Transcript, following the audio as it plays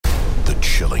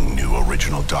chilling new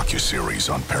original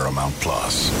docuseries on Paramount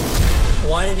Plus.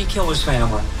 Why did he kill his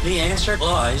family? The answer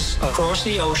lies across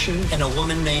the ocean in a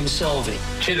woman named Sylvie.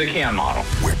 She's a Can model.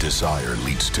 Where desire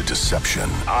leads to deception.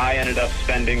 I ended up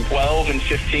spending $12,000 and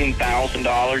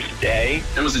 $15,000 a day.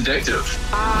 It was addictive.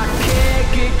 I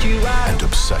can't get you out. And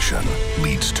obsession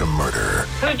leads to murder.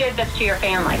 Who did this to your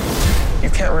family? You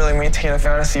can't really maintain a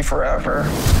fantasy forever.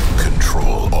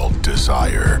 Control Alt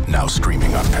Desire. Now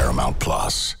streaming on Paramount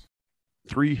Plus.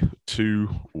 3, 2,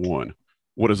 1.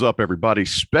 What is up, everybody?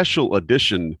 Special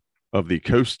edition of the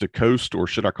Coast to Coast, or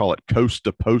should I call it Coast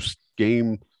to Post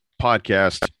game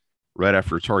podcast, right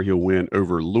after a Tar Heel win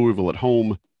over Louisville at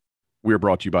home. We are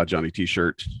brought to you by Johnny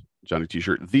T-Shirt. Johnny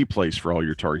T-Shirt, the place for all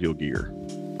your Tar Heel gear.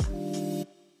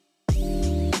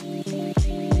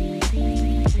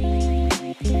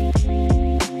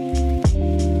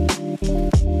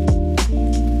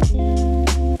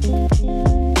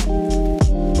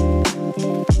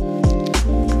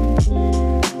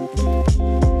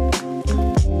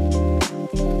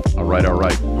 All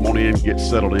right. Come on in, get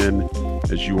settled in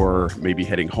as you are maybe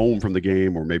heading home from the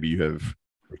game, or maybe you have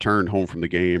returned home from the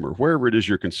game, or wherever it is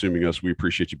you're consuming us. We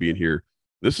appreciate you being here.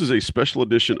 This is a special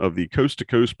edition of the Coast to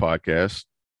Coast podcast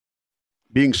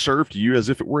being served to you as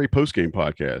if it were a post-game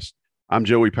podcast. I'm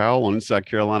Joey Powell on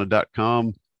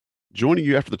InsideCarolina.com, joining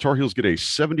you after the Tar Heels get a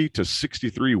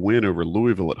 70-63 win over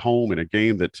Louisville at home in a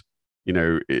game that, you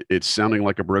know, it's sounding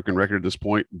like a broken record at this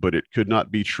point, but it could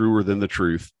not be truer than the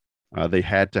truth. They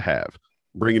had to have.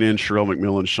 Bringing in Sherelle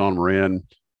McMillan, Sean Moran.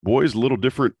 Boys, a little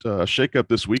different shakeup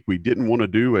this week. We didn't want to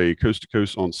do a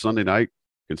coast-to-coast on Sunday night,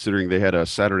 considering they had a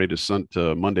Saturday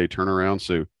to Monday turnaround,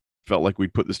 so felt like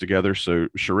we'd put this together. So,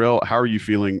 Sherelle, how are you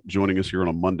feeling joining us here on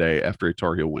a Monday after a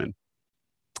Tar Heel win?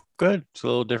 Good. It's a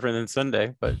little different than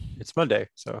Sunday, but it's Monday,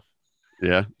 so.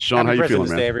 Yeah. Sean, how you feeling,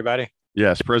 man? Day, everybody.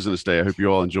 Yes, President's Day. I hope you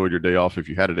all enjoyed your day off. If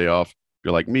you had a day off,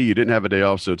 you're like me, you didn't have a day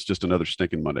off, so it's just another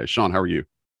stinking Monday. Sean, how are you?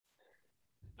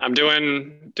 I'm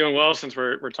doing well since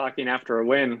we're talking after a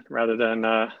win rather than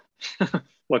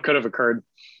what could have occurred.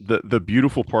 The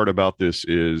beautiful part about this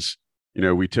is, you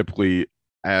know, we typically,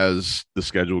 as the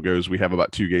schedule goes, we have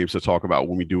about 2 games to talk about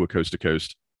when we do a coast to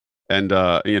coast. And,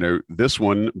 you know, this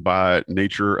one, by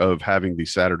nature of having the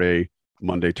Saturday,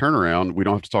 Monday turnaround, we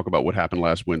don't have to talk about what happened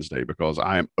last Wednesday because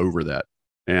I am over that.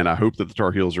 And I hope that the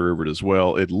Tar Heels are over it as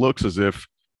well. It looks as if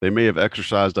they may have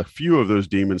exercised a few of those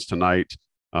demons tonight.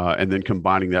 And then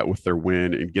combining that with their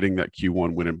win and getting that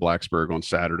Q1 win in Blacksburg on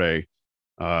Saturday,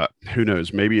 who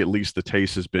knows? Maybe at least the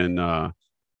taste has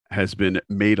been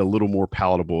made a little more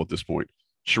palatable at this point.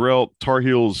 Sherelle, Tar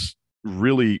Heels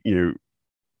really, you know,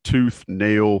 tooth,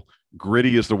 nail,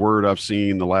 gritty is the word I've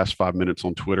seen the last 5 minutes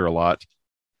on Twitter a lot.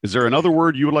 Is there another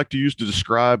word you would like to use to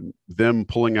describe them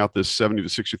pulling out this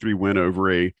 70-63 win over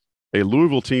a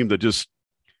Louisville team that just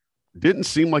didn't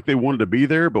seem like they wanted to be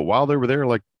there, but while they were there,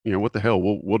 like, you know, what the hell,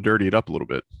 we'll dirty it up a little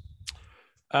bit.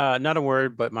 Not a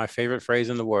word, but my favorite phrase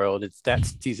in the world. It's that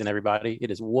season, everybody.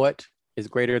 It is what is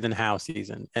greater than how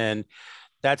season. And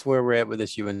that's where we're at with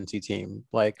this UNC team.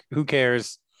 Like, who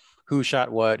cares who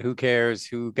shot what? Who cares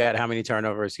who got how many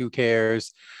turnovers? Who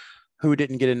cares who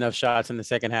didn't get enough shots in the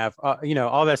second half? You know,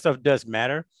 all that stuff does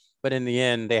matter. But in the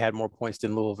end, they had more points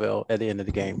than Louisville at the end of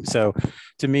the game. So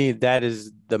to me, that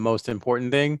is the most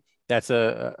important thing. That's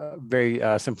a very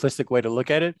simplistic way to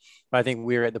look at it. But I think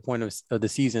we're at the point of the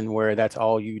season where that's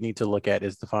all you need to look at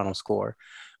is the final score.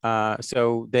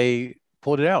 So they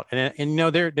pulled it out, and you know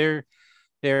they're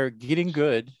getting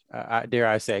good. Dare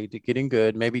I say, getting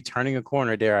good? Maybe turning a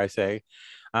corner. Dare I say?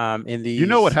 In the, you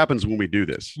know what happens when we do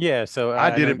this? Yeah. So I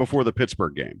did it before the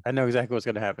Pittsburgh game. I know exactly what's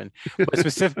going to happen.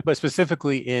 But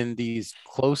specifically in these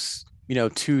close, you know,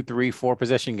 2, 3, 4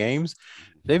 possession games,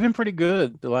 they've been pretty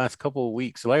good the last couple of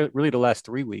weeks, like really the last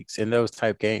 3 weeks in those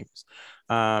type games.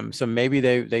 So maybe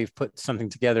they've put something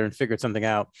together and figured something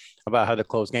out about how to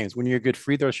close games. When you're a good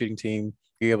free throw shooting team,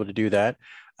 you're able to do that.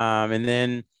 And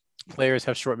then players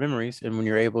have short memories. And when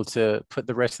you're able to put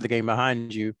the rest of the game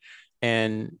behind you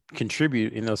and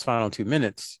contribute in those final 2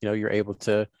 minutes, you know, you're able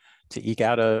to eke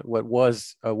out what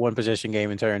was a 1 possession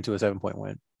game and turn into a 7-point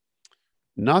win.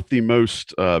 Not the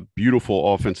most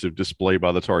beautiful offensive display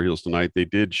by the Tar Heels tonight. They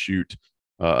did shoot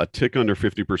a tick under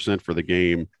 50% for the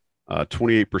game,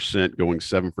 28% going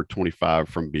 7 for 25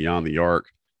 from beyond the arc.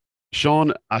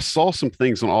 Sean, I saw some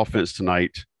things on offense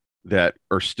tonight that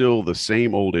are still the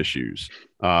same old issues.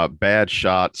 Bad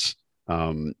shots,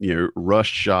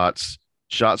 rushed shots,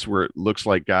 shots where it looks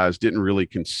like guys didn't really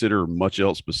consider much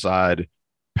else beside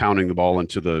pounding the ball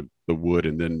into the wood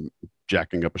and then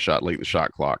jacking up a shot late in the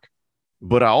shot clock.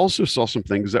 But I also saw some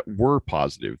things that were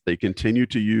positive. They continue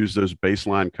to use those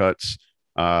baseline cuts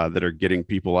that are getting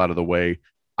people out of the way.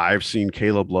 I've seen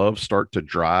Caleb Love start to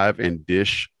drive and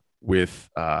dish with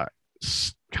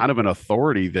kind of an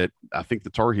authority that I think the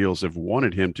Tar Heels have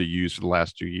wanted him to use for the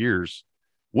last 2 years.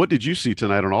 What did you see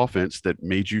tonight on offense that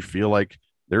made you feel like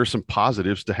there are some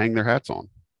positives to hang their hats on?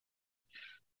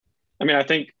 I mean, I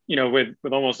think, with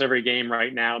almost every game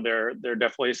right now, there are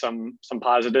definitely some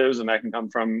positives, and that can come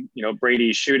from,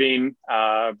 Brady shooting,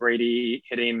 Brady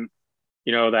hitting,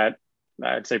 that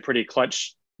I'd say pretty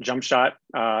clutch jump shot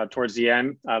towards the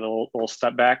end, the little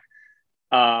step back.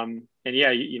 And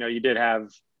yeah, you did have,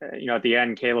 at the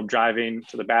end, Caleb driving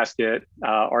to the basket,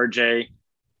 RJ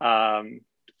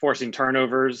forcing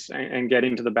turnovers and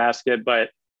getting to the basket. But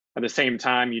at the same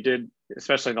time, you did,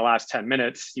 especially in the last 10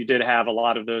 minutes, you did have a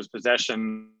lot of those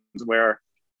possessions where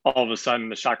all of a sudden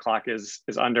the shot clock is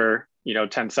under,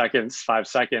 10 seconds, 5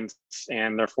 seconds,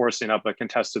 and they're forcing up a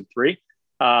contested three.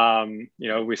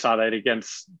 We saw that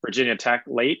against Virginia Tech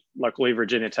late. Luckily,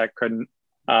 Virginia Tech couldn't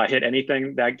hit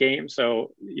anything that game.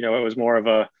 So, it was more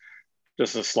of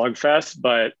just a slugfest.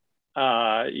 But,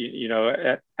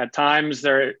 at times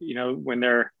they're, when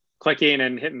they're clicking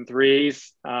and hitting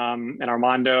threes, and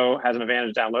Armando has an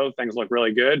advantage down low, things look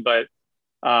really good. But,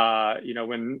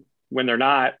 when they're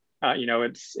not,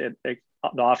 the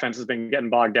offense has been getting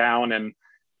bogged down and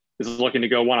is looking to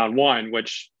go one-on-one,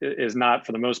 which is not,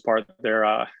 for the most part,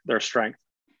 their strength.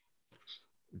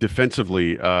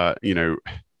 Defensively, I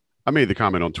made the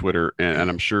comment on Twitter, and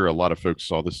I'm sure a lot of folks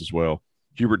saw this as well.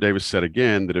 Hubert Davis said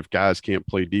again that if guys can't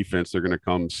play defense, they're going to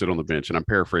come sit on the bench. And I'm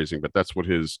paraphrasing, but that's what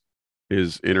his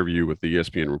interview with the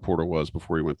ESPN reporter was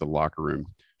before he went to the locker room.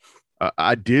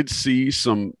 I did see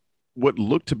some what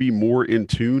looked to be more in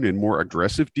tune and more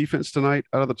aggressive defense tonight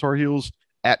out of the Tar Heels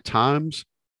at times,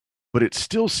 but it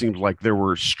still seemed like there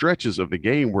were stretches of the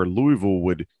game where Louisville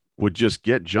would just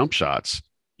get jump shots.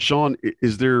 Sean,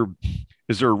 is there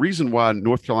a reason why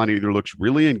North Carolina either looks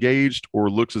really engaged or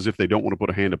looks as if they don't want to put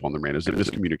a hand up on their man? Is it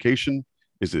miscommunication?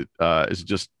 Is it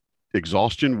just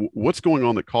exhaustion? What's going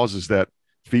on that causes that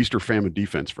feast or famine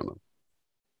defense from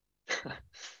them?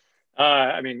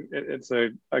 I mean, it's a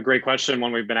great question,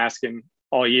 one we've been asking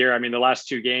all year. I mean, the last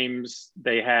 2 games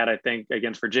they had, I think,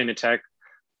 against Virginia Tech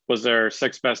was their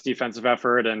 6th best defensive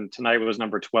effort, and tonight was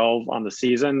number 12 on the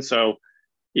season. So,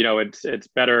 it's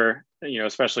better,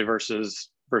 especially versus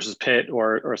Pitt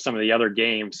or some of the other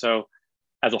games. So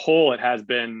as a whole, it has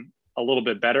been a little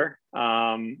bit better.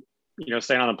 Staying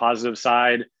on the positive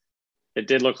side, it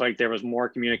did look like there was more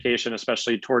communication,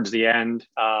 especially towards the end,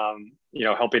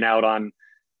 helping out on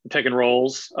pick and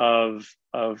rolls of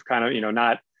kind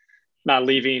of, not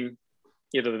leaving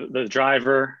either the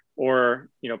driver or,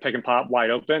 pick and pop wide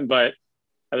open. But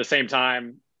at the same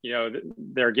time,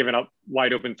 they're giving up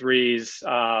wide open threes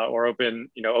or open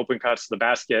cuts to the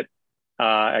basket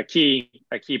at key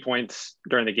points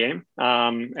during the game.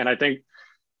 And I think,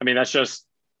 that's just,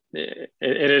 it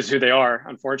is who they are,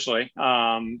 unfortunately.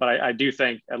 But I do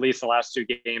think at least the last 2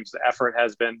 games, the effort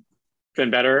has been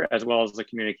better, as well as the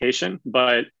communication.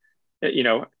 But,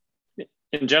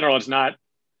 in general, it's not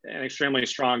an extremely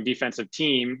strong defensive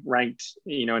team ranked,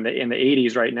 in the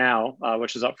 80s right now,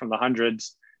 which is up from the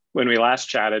hundreds when we last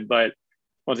chatted. But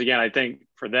once again, I think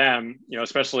for them,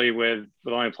 especially with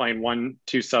only playing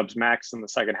 1-2 subs max in the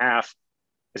second half,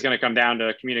 it's going to come down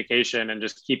to communication and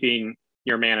just keeping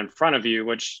your man in front of you,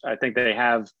 which I think they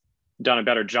have done a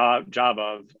better job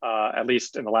of, at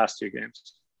least in the last 2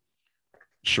 games.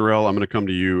 Sherelle, I'm going to come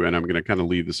to you, and I'm going to kind of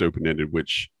leave this open-ended,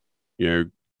 which,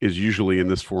 is usually in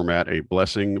this format a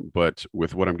blessing, but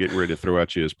with what I'm getting ready to throw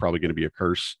at you is probably going to be a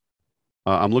curse.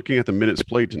 I'm looking at the minutes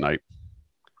played tonight,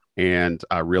 and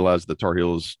I realized the Tar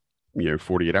Heels,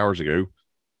 48 hours ago,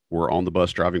 were on the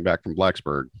bus driving back from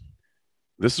Blacksburg.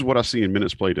 This is what I see in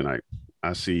minutes played tonight.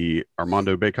 I see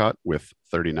Armando Bacot with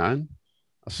 39.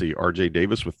 I see RJ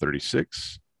Davis with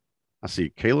 36. I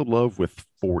see Caleb Love with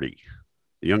 40.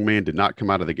 The young man did not come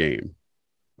out of the game.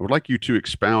 I would like you to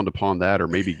expound upon that, or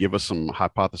maybe give us some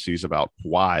hypotheses about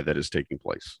why that is taking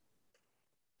place.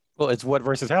 Well, it's what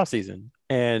versus how season.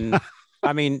 And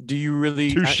I mean, do you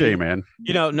really touche, man?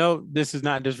 No, this is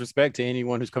not disrespect to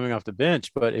anyone who's coming off the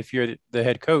bench, but if you're the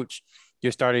head coach,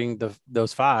 you're starting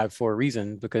those 5 for a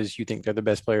reason, because you think they're the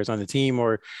best players on the team,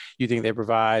 or you think they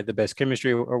provide the best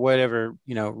chemistry, or whatever,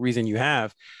 reason you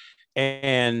have.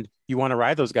 And you want to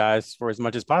ride those guys for as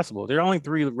much as possible. There are only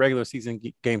 3 regular season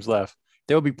games left.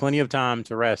 There will be plenty of time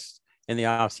to rest in the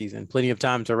off season, plenty of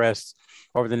time to rest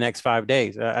over the next 5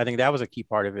 days. I think that was a key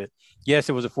part of it. Yes,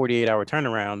 it was a 48-hour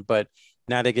turnaround, but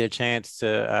now they get a chance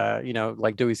to,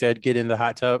 like Dewey said, get in the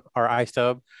hot tub or ice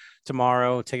tub,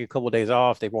 tomorrow, take a couple of days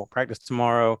off. They won't practice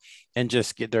tomorrow and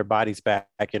just get their bodies back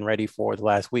and ready for the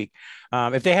last week.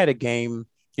 If they had a game,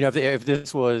 if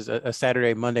this was a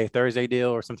Saturday, Monday, Thursday deal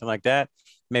or something like that,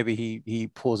 maybe he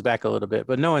pulls back a little bit.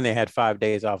 But knowing they had 5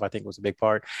 days off, I think was a big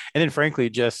part. And then frankly,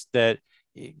 just that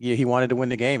he wanted to win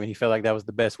the game and he felt like that was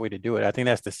the best way to do it. I think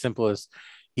that's the simplest,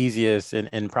 easiest,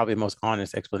 and probably most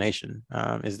honest explanation,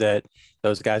 is that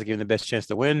those guys gave him the best chance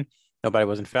to win. Nobody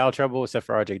was in foul trouble except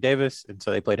for RJ Davis. And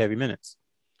so they played heavy minutes.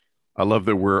 I love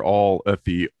that we're all at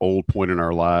the old point in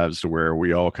our lives to where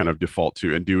we all kind of default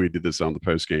to, and Dewey did this on the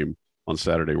post game on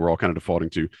Saturday. We're all kind of defaulting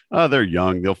to, they're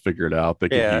young. They'll figure it out. They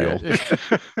can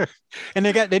heal. And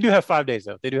they do have 5 days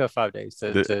though. They do have 5 days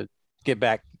to get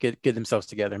back, get themselves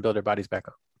together and build their bodies back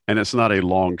up. And it's not a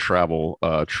long travel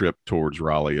trip towards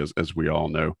Raleigh, as we all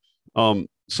know.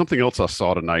 Something else I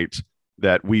saw tonight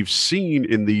that we've seen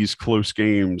in these close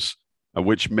games,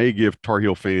 which may give Tar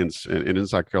Heel fans and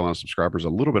Inside Carolina subscribers a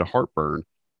little bit of heartburn.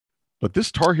 But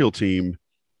this Tar Heel team,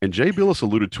 and Jay Billis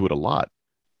alluded to it a lot,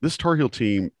 this Tar Heel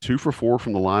team, 2 for 4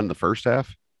 from the line in the first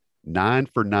half, 9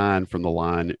 for 9 from the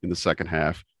line in the second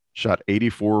half, shot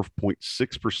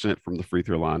 84.6% from the free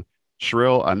throw line.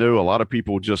 Sherelle, I know a lot of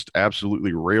people just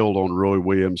absolutely railed on Roy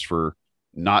Williams for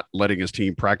not letting his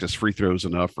team practice free throws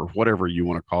enough or whatever you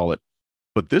want to call it.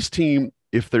 But this team,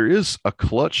 if there is a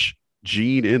clutch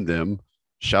gene in them,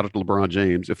 shout out to LeBron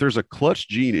James, if there's a clutch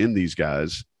gene in these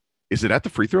guys, is it at the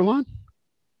free throw line?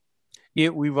 Yeah,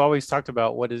 we've always talked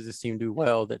about what does this team do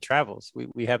well that travels.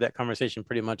 We have that conversation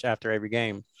pretty much after every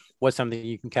game. What's something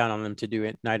you can count on them to do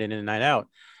it night in and night out?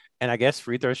 And I guess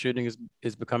free throw shooting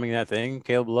is becoming that thing.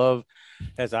 Caleb Love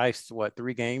has iced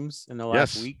 3 games in the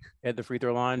last week at the free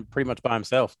throw line, pretty much by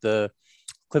himself. The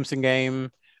Clemson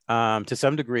game, to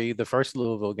some degree, the first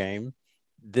Louisville game,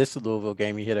 this Louisville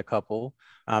game, he hit a couple,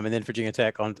 and then Virginia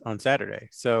Tech on Saturday.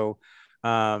 So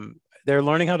they're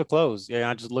learning how to close. Yeah,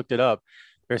 I just looked it up.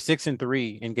 They're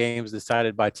 6-3 in games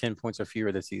decided by 10 points or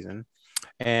fewer this season,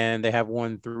 and they have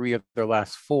won 3 of their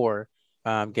last 4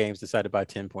 games decided by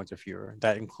 10 points or fewer.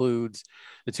 That includes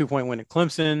the 2-point win at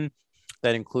Clemson.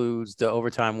 That includes the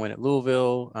overtime win at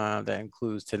Louisville. That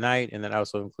includes tonight, and that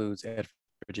also includes at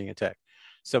Virginia Tech.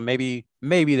 So maybe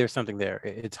there's something there.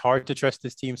 It's hard to trust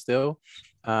this team still,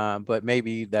 but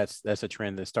maybe that's a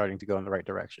trend that's starting to go in the right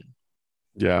direction.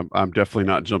 Yeah, I'm definitely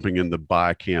not jumping in the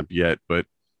buy camp yet, but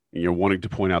wanting to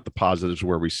point out the positives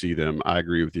where we see them. I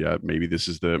agree with you. Maybe this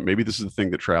is the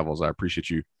thing that travels. I appreciate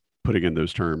you putting in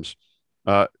those terms.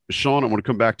 Sean, I want to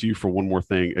come back to you for one more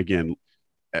thing. Again,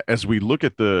 as we look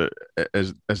at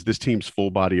as this team's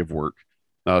full body of work,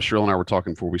 Cheryl and I were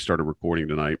talking before we started recording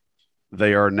tonight.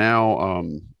 They are now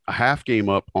a half game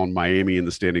up on Miami in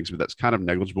the standings, but that's kind of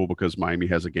negligible because Miami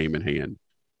has a game in hand.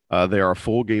 They are a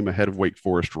full game ahead of Wake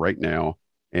Forest right now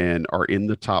and are in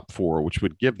the top 4, which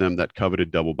would give them that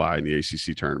coveted double bye in the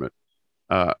ACC tournament.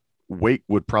 Wake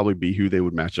would probably be who they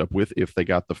would match up with if they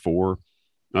got the 4.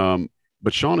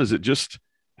 But Sean,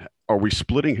 are we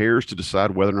splitting hairs to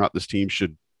decide whether or not this team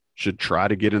should try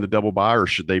to get in the double bye, or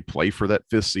should they play for that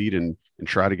 5th seed and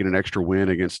try to get an extra win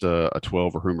against a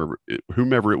 12 or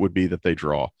whomever it would be that they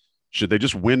draw? Should they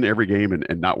just win every game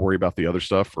and not worry about the other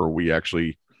stuff, or are we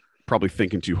actually probably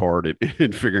thinking too hard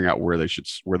in figuring out where they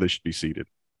should be seated?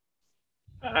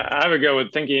 I would go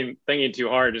with thinking too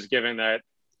hard, just given that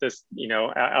this,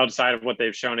 outside of what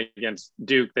they've shown against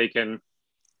Duke, they can,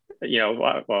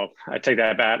 well, I take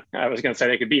that back. I was going to say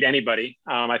they could beat anybody.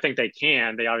 I think they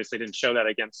can. They obviously didn't show that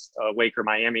against a Wake or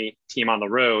Miami team on the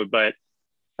road, but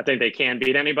I think they can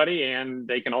beat anybody, and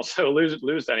they can also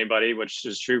lose to anybody, which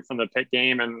is true from the Pitt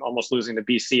game and almost losing to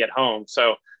BC at home.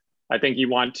 So I think you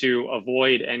want to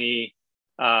avoid any,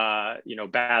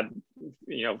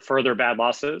 further bad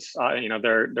losses.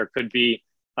 There could be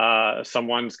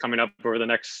someone's coming up over the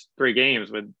next 3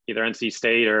 games with either NC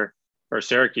State or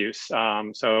Syracuse.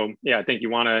 So yeah, I think you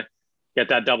want to get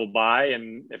that double bye,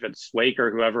 and if it's Wake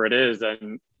or whoever it is,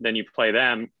 then you play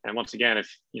them. And once again,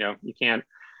 if you can't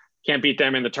beat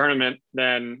them in the tournament,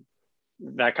 then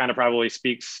that kind of probably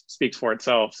speaks for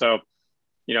itself. So,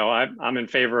 I'm in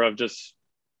favor of just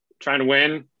trying to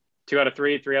win 2 out of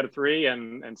 3, 3 out of 3,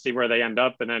 and see where they end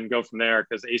up, and then go from there.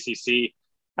 Because ACC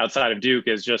outside of Duke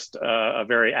is just a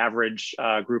very average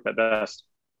group at best.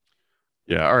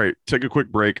 Yeah. All right. Take a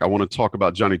quick break. I want to talk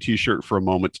about Johnny T-shirt for a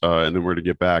moment, and then we're going to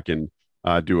get back and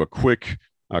do a quick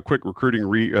recruiting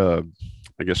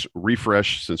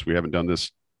refresh, since we haven't done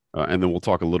this, and then we'll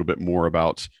talk a little bit more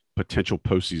about potential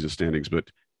postseason standings. But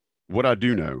what I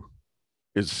do know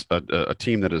is a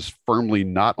team that is firmly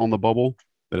not on the bubble,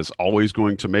 that is always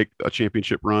going to make a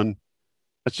championship run.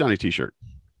 That's Johnny T-shirt,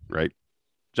 right?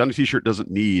 Johnny T-shirt doesn't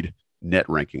need net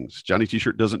rankings. Johnny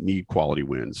T-Shirt doesn't need quality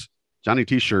wins. Johnny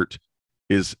T-Shirt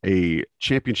is a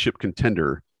championship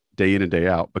contender day in and day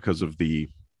out because of the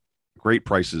great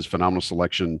prices, phenomenal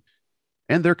selection,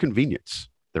 and their convenience.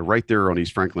 They're right there on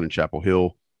East Franklin and Chapel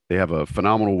Hill. They have a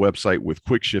phenomenal website with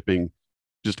quick shipping,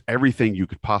 just everything you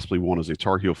could possibly want as a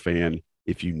Tar Heel fan.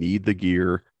 If you need the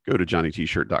gear, go to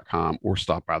johnnytshirt.com or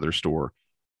stop by their store.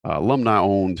 Alumni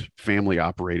owned, family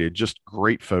operated, just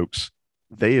great folks.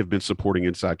 They have been supporting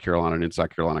Inside Carolina and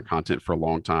Inside Carolina content for a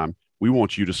long time. We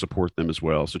want you to support them as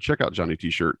well. So check out Johnny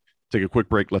T-Shirt. Take a quick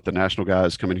break. Let the national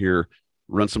guys come in here,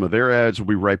 run some of their ads. We'll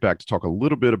be right back to talk a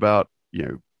little bit about,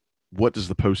 what does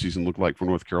the postseason look like for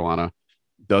North Carolina?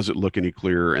 Does it look any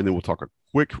clearer? And then we'll talk a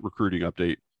quick recruiting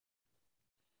update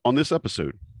on this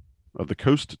episode of the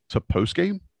Coast to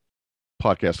Postgame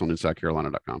podcast on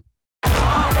InsideCarolina.com.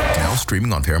 Now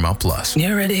streaming on Paramount Plus.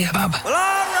 You ready, Bob? Well, all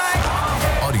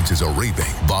right. Audiences are raving.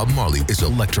 Bob Marley is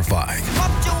electrifying.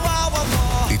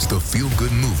 It's the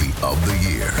feel-good movie of the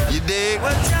year. You dig?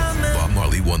 What y'all know? Bob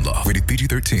Marley, One Love. Rated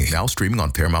PG-13. Now streaming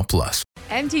on Paramount Plus.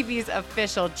 MTV's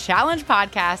official Challenge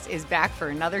podcast is back for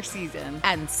another season.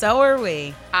 And so are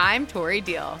we. I'm Tori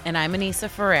Deal. And I'm Anissa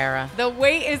Ferreira. The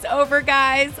wait is over,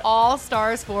 guys. All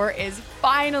Stars 4 is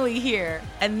finally here.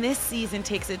 And this season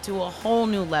takes it to a whole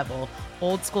new level.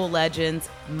 Old school legends,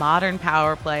 modern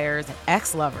power players, and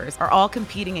ex-lovers are all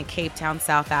competing in Cape Town,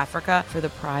 South Africa for the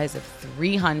prize of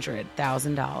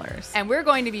 $300,000. And we're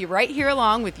going to be right here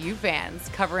along with you fans,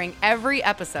 covering every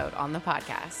episode on the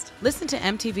podcast. Listen to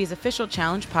MTV's official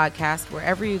Challenge podcast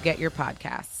wherever you get your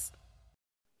podcasts.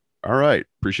 All right.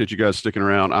 Appreciate you guys sticking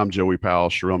around. I'm Joey Powell,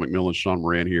 Sherelle McMillan, Sean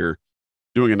Moran here,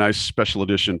 doing a nice special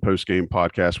edition post-game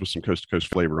podcast with some coast-to-coast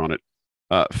flavor on it.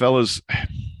 Fellas,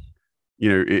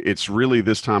 it's really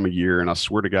this time of year, and I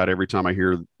swear to God, every time I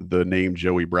hear the name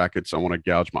Joey Brackets, I want to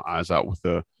gouge my eyes out with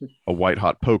a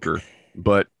white-hot poker.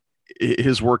 But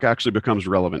his work actually becomes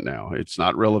relevant now. It's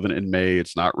not relevant in May.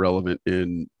 It's not relevant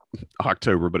in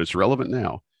October, but it's relevant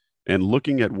now. And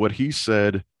looking at what he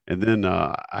said, and then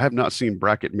I have not seen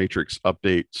Bracket Matrix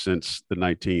update since the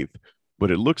 19th, but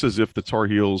it looks as if the Tar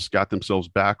Heels got themselves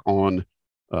back on,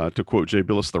 to quote Jay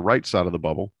Billis, the right side of the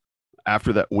bubble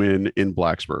after that win in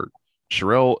Blacksburg.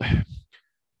 Sherelle,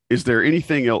 is there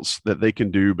anything else that they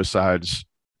can do besides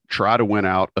try to win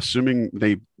out, assuming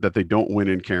that they don't win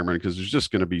in Cameron, because there's just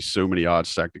going to be so many odds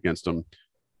stacked against them?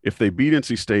 If they beat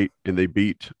NC State and they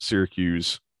beat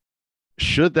Syracuse,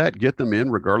 should that get them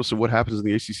in regardless of what happens in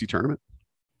the ACC tournament?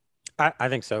 I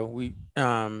think so. You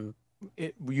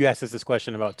asked us this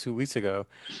question about 2 weeks ago,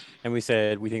 and we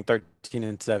said we think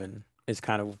 13-7 is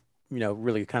kind of,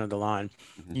 really kind of the line.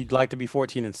 Mm-hmm. You'd like to be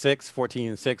 14-6.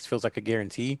 14-6 feels like a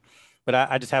guarantee, but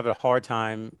I just have a hard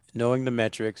time knowing the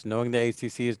metrics, knowing the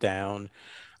ACC is down,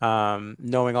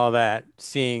 knowing all that,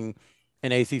 seeing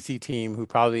an ACC team who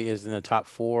probably is in the top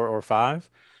 4 or 5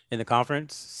 in the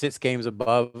conference, 6 games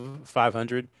above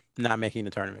 500, not making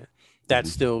the tournament.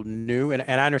 That's still new. And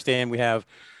I understand we have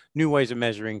new ways of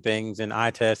measuring things, and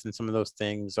eye tests and some of those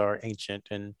things are ancient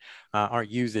and aren't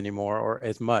used anymore or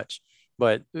as much.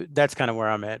 But that's kind of where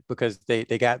I'm at, because they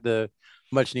got the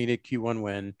much needed Q1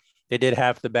 win. They did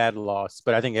have the bad loss,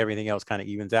 but I think everything else kind of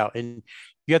evens out. And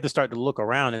you have to start to look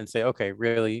around and say, okay,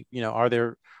 really, are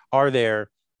there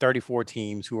 34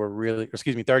 teams who are really,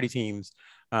 30 teams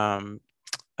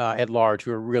at large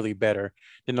who are really better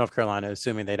than North Carolina,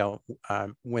 assuming they don't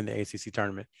win the ACC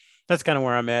tournament? That's kind of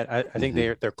where I'm at. I think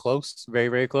they're close, very,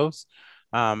 very close.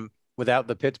 Without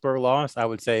the Pittsburgh loss, I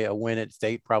would say a win at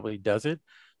State probably does it.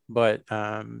 But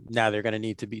now they're going to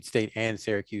need to beat State and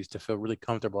Syracuse to feel really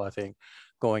comfortable, I think,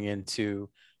 going into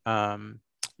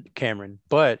Cameron.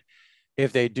 But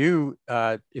if they don't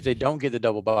get the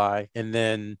double bye and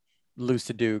then lose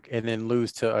to Duke and then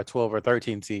lose to a 12 or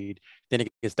 13 seed, then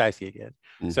it gets dicey again.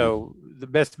 Mm-hmm. So the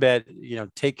best bet,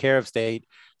 take care of State,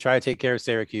 try to take care of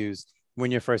Syracuse,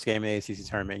 win your first game in the ACC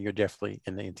tournament, and you're definitely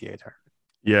in the NCAA tournament.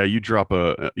 Yeah, you drop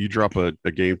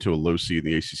a game to a low seed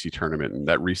in the ACC tournament, and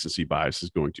that recency bias is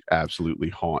going to absolutely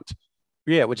haunt.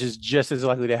 Yeah, which is just as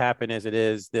likely to happen as it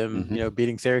is them,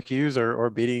 beating Syracuse or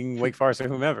beating Wake Forest or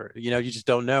whomever. You just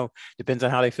don't know. Depends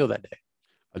on how they feel that day.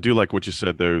 I do like what you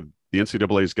said, though. The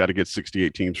NCAA's got to get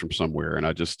 68 teams from somewhere, and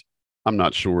I'm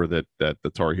not sure that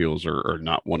the Tar Heels are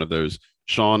not one of those.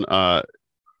 Sean, a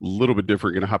little bit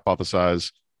different. Going to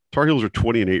hypothesize. Tar Heels are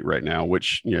 20-8 right now,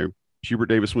 which Hubert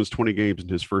Davis wins 20 games in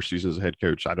his first season as a head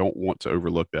coach. I don't want to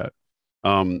overlook that.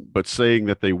 But saying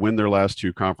that they win their last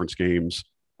 2 conference games,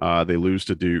 they lose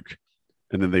to Duke,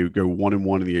 and then they go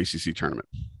 1-1 in the ACC tournament,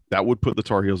 that would put the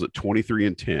Tar Heels at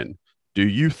 23-10. Do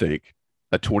you think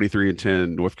a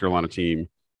 23-10 North Carolina team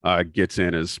gets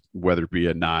in as whether it be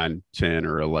a 9, 10,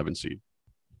 or 11 seed.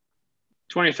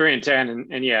 23 and 10,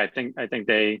 and yeah, I think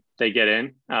they get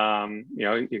in.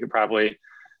 You could probably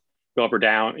go up or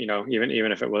down. Even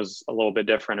if it was a little bit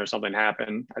different or something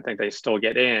happened, I think they still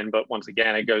get in. But once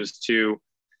again, it goes to,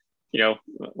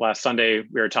 last Sunday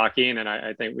we were talking, and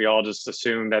I think we all just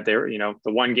assumed that they were,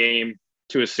 the one game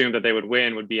to assume that they would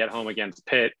win would be at home against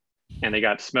Pitt, and they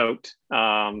got smoked.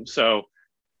 So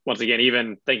once again,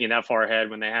 even thinking that far ahead,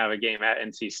 when they have a game at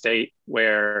NC State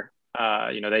where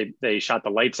they shot the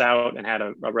lights out and had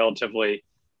a relatively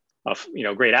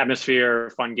great atmosphere,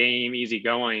 fun game, easy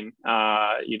going.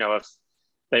 If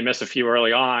they miss a few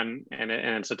early on and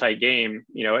it's a tight game,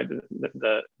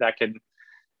 that could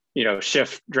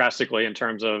shift drastically in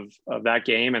terms of that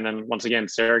game. And then once again,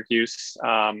 Syracuse,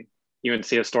 UNC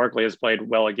historically has played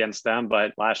well against them,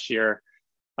 but last year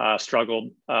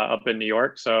struggled up in New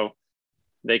York, so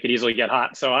they could easily get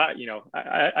hot. So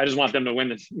I just want them to win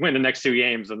the next 2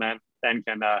 games, and then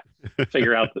can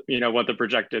figure out what the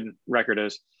projected record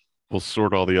is. We'll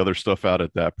sort all the other stuff out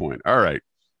at that point. All right,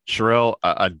 Sherrell,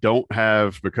 I don't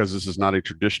have, because this is not a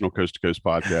traditional Coast to Coast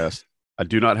podcast, I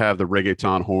do not have the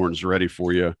reggaeton horns ready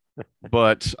for you,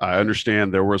 but I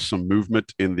understand there was some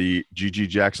movement in the GG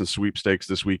Jackson sweepstakes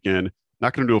this weekend.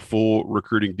 Not going to do a full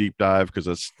recruiting deep dive because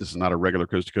this is not a regular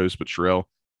Coast to Coast, but Sherrell,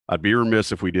 I'd be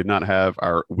remiss if we did not have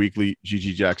our weekly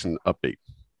GG Jackson update.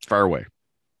 Fire away.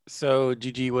 So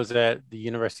GG was at the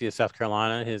University of South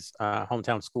Carolina, his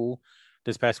hometown school,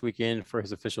 this past weekend for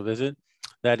his official visit.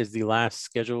 That is the last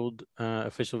scheduled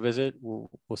official visit. We'll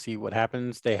see what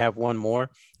happens. They have one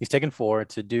more. He's taken 4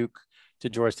 to Duke, to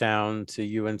Georgetown,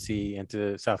 to UNC, and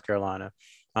to South Carolina.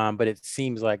 But it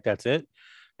seems like that's it.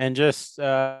 And just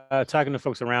talking to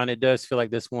folks around, it does feel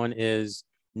like this one is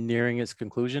nearing its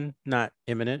conclusion, not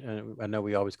imminent. And I know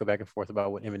we always go back and forth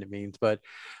about what imminent means, but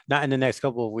not in the next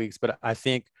couple of weeks. But I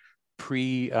think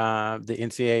pre the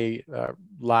NCAA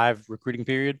live recruiting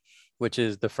period, which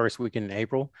is the first weekend in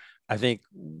April, I think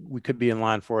we could be in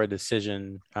line for a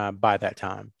decision by that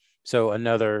time. So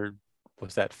another,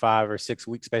 5 or 6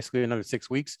 weeks, basically another 6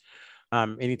 weeks.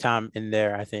 Anytime in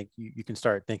there, I think you can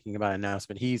start thinking about an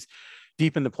announcement. He's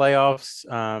deep in the playoffs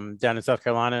down in South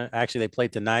Carolina. Actually, they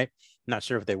played tonight. Not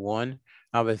sure if they won,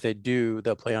 but if they do,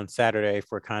 they'll play on Saturday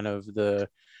for kind of the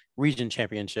region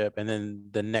championship. And then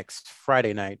the next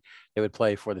Friday night, they would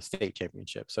play for the state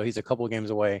championship. So he's a couple of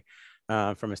games away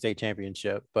from a state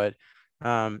championship. But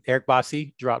Eric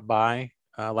Bossi dropped by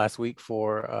last week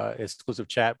for exclusive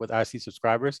chat with IC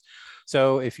subscribers.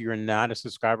 So if you're not a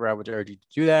subscriber, I would urge you to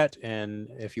do that. And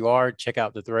if you are, check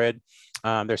out the thread.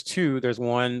 There's 2. There's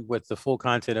one with the full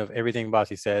content of everything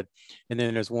Bossi said. And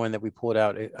then there's one that we pulled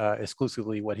out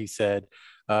exclusively what he said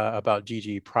about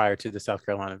GG prior to the South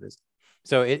Carolina visit.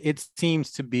 So it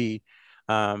seems to be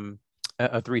a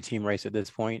 3-team race at this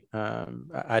point.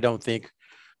 I don't think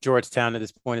Georgetown at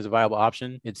this point is a viable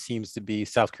option. It seems to be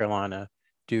South Carolina,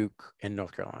 Duke, and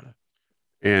North Carolina.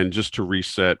 And just to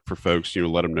reset for folks,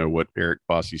 let them know what Eric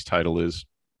Bossi's title is.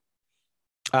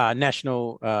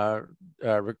 National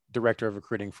Director of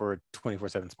Recruiting for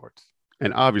 24/7 Sports.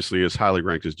 And obviously, as highly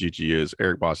ranked as GG is,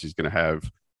 Eric Bossi is going to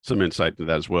have some insight into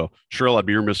that as well. Sherrell, I'd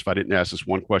be remiss if I didn't ask this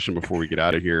one question before we get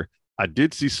out of here. I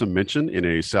did see some mention in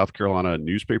a South Carolina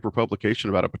newspaper publication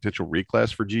about a potential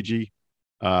reclass for GG.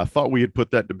 Thought we had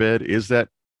put that to bed. Is that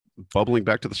bubbling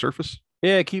back to the surface?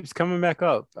 Yeah, it keeps coming back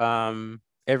up.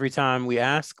 Every time we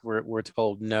ask, we're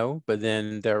told no, but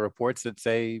then there are reports that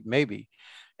say maybe.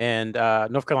 And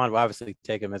North Carolina will obviously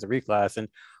take him as a reclass. And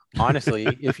honestly,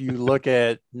 if you look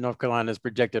at North Carolina's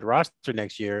projected roster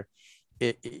next year,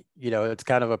 it's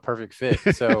kind of a perfect fit.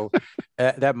 So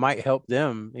that might help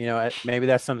them. Maybe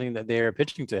that's something that they're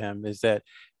pitching to him is that,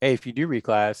 hey, if you do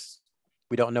reclass,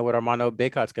 we don't know what Armando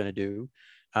Bacot's going to do.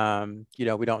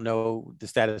 We don't know the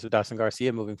status of Dawson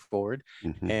Garcia moving forward.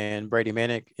 Mm-hmm. And Brady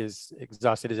Manick is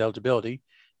exhausted his eligibility.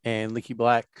 And Leaky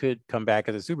Black could come back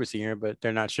as a super senior, but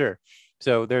they're not sure.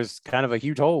 So there's kind of a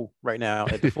huge hole right now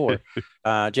at the 4.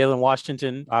 Jalen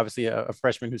Washington, obviously a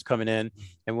freshman who's coming in,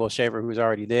 and Will Shaver, who's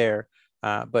already there.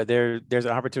 But there's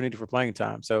an opportunity for playing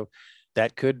time. So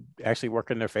that could actually work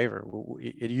in their favor.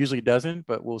 It usually doesn't,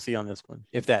 but we'll see on this one,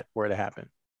 if that were to happen.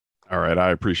 All right.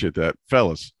 I appreciate that.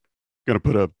 Fellas, going to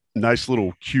put a nice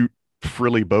little cute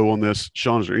frilly bow on this.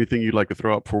 Sean, is there anything you'd like to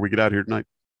throw out before we get out here tonight?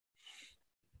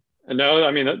 No,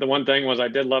 I mean, the one thing was I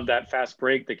did love that fast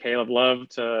break that Caleb Love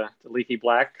to Leaky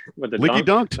Black with the Leaky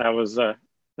dunk. Dunked.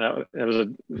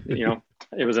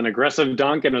 It was an aggressive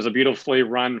dunk, and it was a beautifully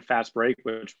run fast break,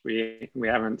 which we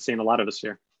haven't seen a lot of this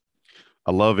year.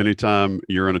 I love anytime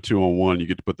you're in a 2-on-1, you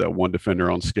get to put that one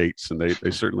defender on skates, and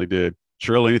they certainly did.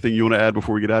 Sherelle, anything you want to add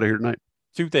before we get out of here tonight?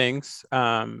 Two things.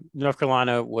 North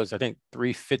Carolina was, I think,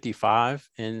 355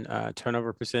 in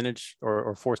turnover percentage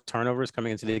or forced turnovers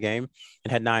coming into the game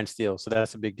and had 9 steals. So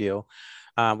that's a big deal.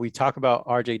 We talk about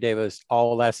RJ Davis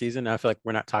all last season. I feel like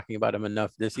we're not talking about him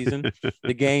enough this season.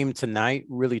 The game tonight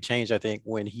really changed, I think,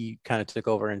 when he kind of took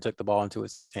over and took the ball into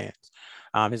his hands.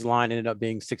 His line ended up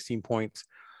being 16 points,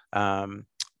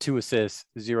 2 assists,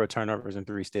 0 turnovers, and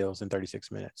 3 steals in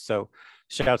 36 minutes. So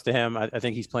shouts to him. I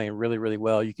think he's playing really, really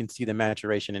well. You can see the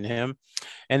maturation in him.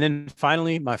 And then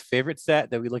finally, my favorite stat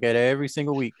that we look at every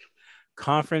single week,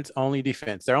 conference-only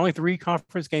defense. There are only 3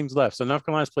 conference games left. So North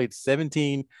Carolina's played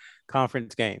 17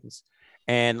 conference games.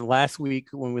 And last week,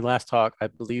 when we last talked, I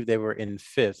believe they were in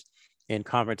 5th in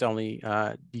conference-only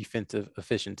defensive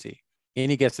efficiency.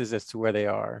 Any guesses as to where they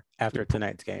are after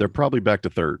tonight's game? They're probably back to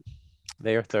 3rd.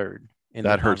 They are 3rd.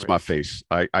 That hurts my face.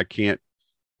 I can't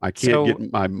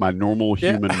get my normal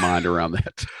human mind around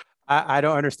that. I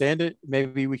don't understand it.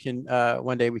 Maybe we can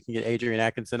one day we can get Adrian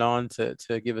Atkinson on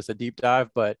to give us a deep dive,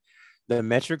 but the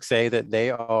metrics say that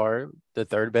they are the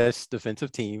 3rd best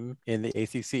defensive team in the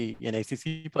ACC in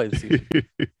ACC play this season.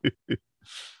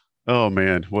 Oh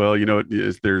man. Well,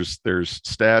 there's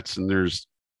stats and there's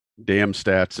damn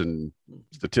stats and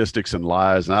statistics and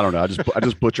lies, and I don't know. I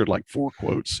just butchered like 4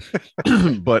 quotes,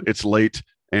 but it's late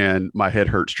and my head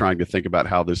hurts trying to think about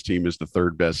how this team is the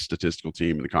 3rd best statistical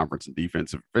team in the conference in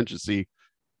defensive efficiency.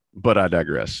 But I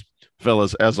digress.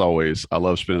 Fellas, as always, I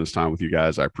love spending this time with you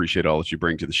guys. I appreciate all that you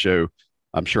bring to the show.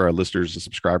 I'm sure our listeners and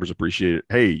subscribers appreciate it.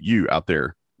 Hey, you out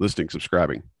there listening,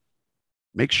 subscribing,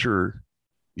 make sure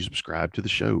you subscribe to the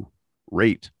show,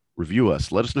 rate, review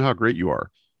us, let us know how great you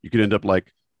are. You could end up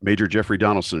like Major Jeffrey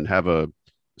Donaldson and have a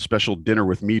special dinner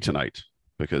with me tonight,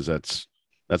 because that's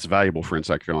valuable for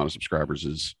Inside Carolina subscribers,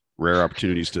 is rare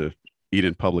opportunities to eat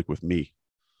in public with me.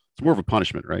 It's more of a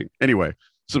punishment, right? Anyway,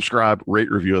 subscribe,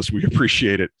 rate, review us. We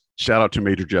appreciate it. Shout out to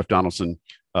Major Jeff Donaldson.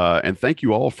 And thank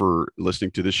you all for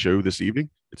listening to this show this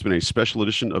evening. It's been a special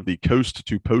edition of the Coast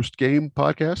to Post Game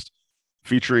podcast,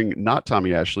 featuring not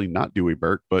Tommy Ashley, not Dewey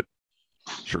Burke, but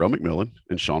Sherelle McMillan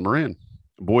and Sean Moran.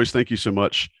 Boys, thank you so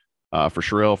much. For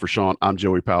Sherelle, for Sean, I'm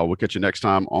Joey Powell. We'll catch you next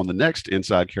time on the next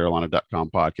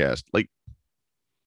InsideCarolina.com podcast. Late.